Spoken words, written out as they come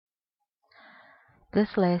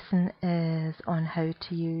This lesson is on how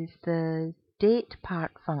to use the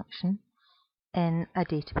Datepart function in a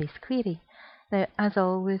database query. Now, as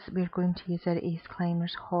always, we're going to use our Ace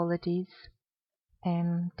Climbers Holidays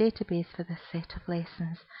database for this set of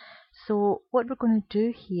lessons. So what we're going to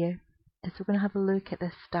do here is we're going to have a look at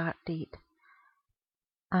the start date,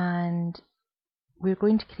 and we're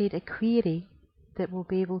going to create a query that will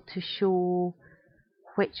be able to show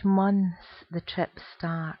which months the trips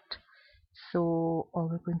start. So all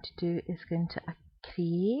we're going to do is going to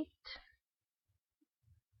create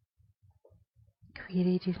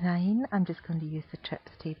query design. I'm just going to use the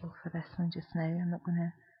trips table for this one just now. I'm not going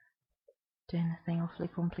to do anything awfully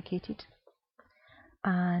complicated.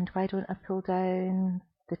 And why don't I pull down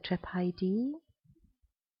the trip ID,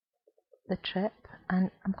 the trip, and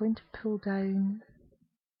I'm going to pull down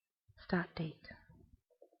start date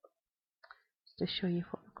just to show you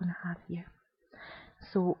what we're going to have here.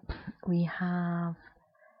 So we have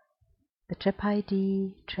the trip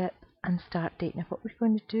ID, trip, and start date. Now what we're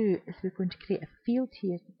going to do is we're going to create a field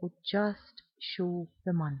here that will just show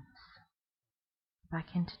the months. Back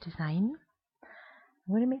into design.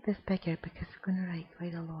 I'm going to make this bigger because we're going to write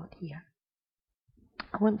quite a lot here.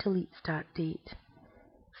 I want to delete start date,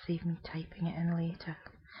 save me typing it in later.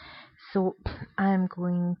 So I'm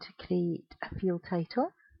going to create a field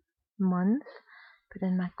title, month, put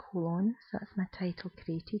in my colon, so that's my title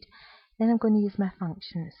created. Then I'm going to use my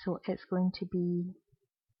function, so it's going to be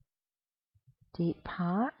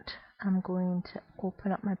Datepart. I'm going to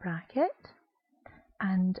open up my bracket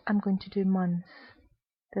and I'm going to do months.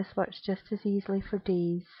 This works just as easily for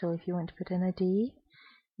days, so if you want to put in a day,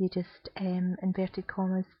 you just inverted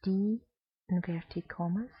commas D, inverted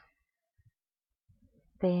commas.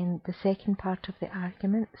 Then the second part of the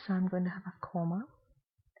argument, so I'm going to have a comma,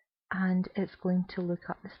 and it's going to look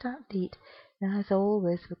up the start date. Now as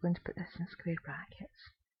always, we're going to put this in square brackets.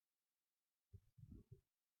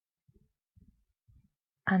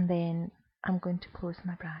 And then I'm going to close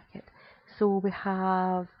my bracket. So we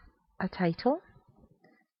have a title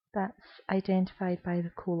that's identified by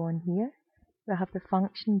the colon here. We have the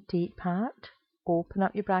function Datepart. Open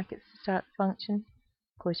up your brackets to start the function,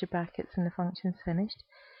 close your brackets and the function's finished.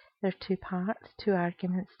 There are two parts, two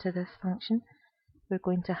arguments to this function. We're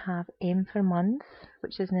going to have M for month,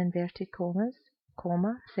 which is in inverted commas,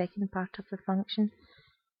 comma, second part of the function,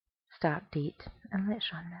 start date. And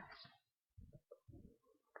let's run this.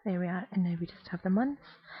 There we are, and now we just have the months.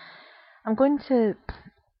 I'm going to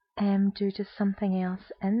do just something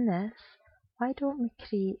else in this. Why don't we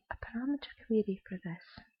create a parameter query for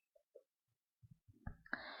this?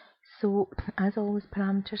 So, as always,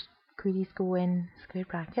 parameter queries go in square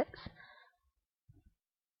brackets.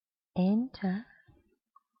 Enter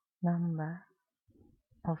number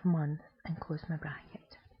of month and close my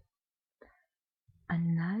bracket.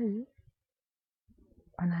 And now,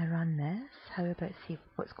 when I run this, how about see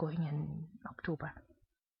what's going in October?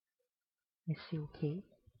 Let's see, OK.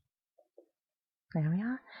 There we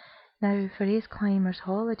are. Now for Ace Climbers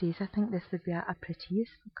Holidays, I think this would be a pretty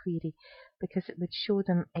useful query because it would show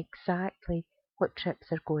them exactly what trips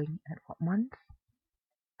are going at what month.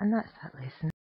 And that's that lesson.